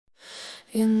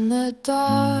In the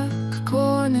dark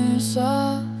corners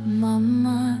of my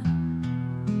mind,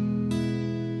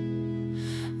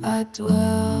 I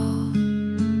dwell.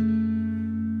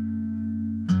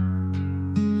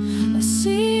 A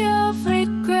sea of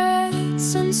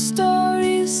regrets and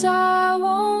stories I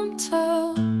won't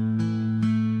tell,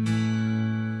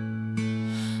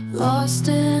 lost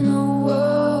in a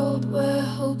world where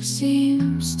hope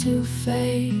seems to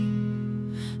fade,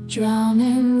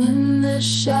 drowning in the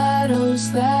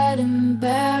shadows that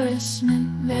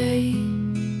embarrassment made.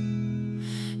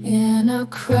 In a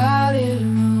crowded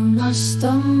room I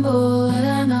stumble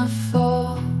and I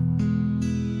fall,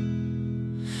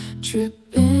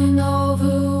 tripping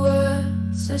over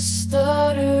words, a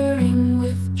stuttering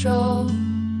withdrawal.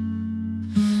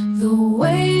 The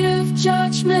weight of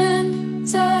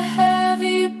judgment, a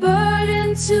heavy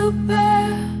burden to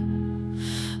bear.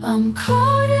 I'm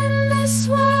caught in this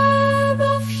web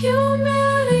of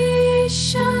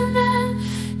humiliation and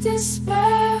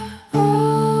despair.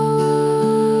 Oh,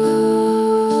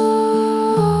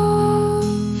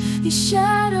 these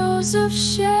shadows of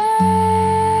shame,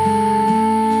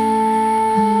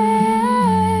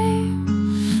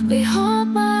 they haunt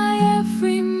my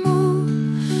every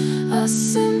move, a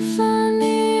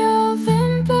symphony of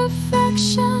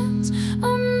imperfections,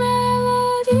 a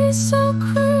melody so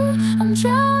crude. I'm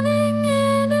drowning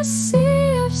in a sea